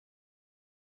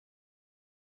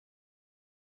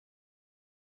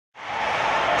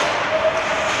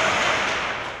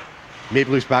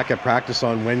Maple Leafs back at practice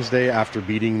on Wednesday after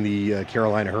beating the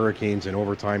Carolina Hurricanes in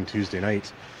overtime Tuesday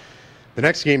night. The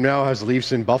next game now has the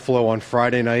Leafs in Buffalo on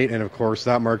Friday night, and of course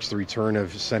that marks the return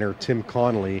of center Tim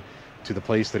Connolly to the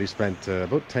place that he spent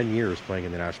about 10 years playing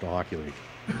in the National Hockey League.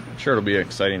 I'm sure it'll be an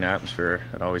exciting atmosphere.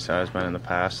 It always has been in the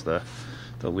past. The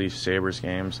Leafs Sabres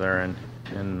games there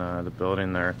in the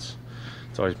building there. It's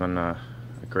always been a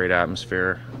great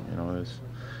atmosphere. You know, there's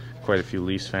quite a few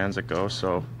Leafs fans that go,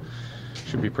 so it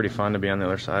should be pretty fun to be on the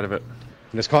other side of it.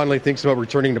 And as Connolly thinks about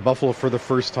returning to Buffalo for the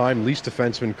first time, Leafs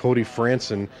defenseman Cody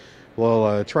Franson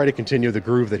will try to continue the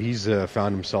groove that he's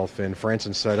found himself in.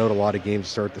 Franson set out a lot of games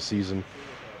to start the season,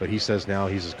 but he says now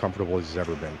he's as comfortable as he's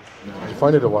ever been. Did you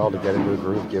find it a while to get into a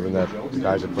groove, given that the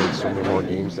guys have played so many more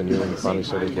games than you, and you finally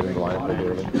started getting the lineup pretty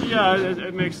early? Yeah,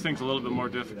 it makes things a little bit more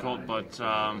difficult, but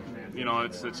you know,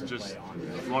 it's just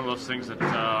one of those things that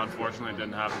unfortunately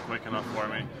didn't happen quick enough for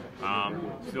me.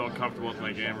 Feeling comfortable with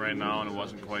my game right now, and it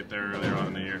wasn't quite there earlier on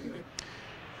in the year.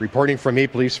 Reporting from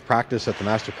Maple Leafs practice at the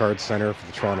MasterCard Centre for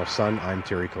the Toronto Sun, I'm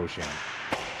Terry Koshian.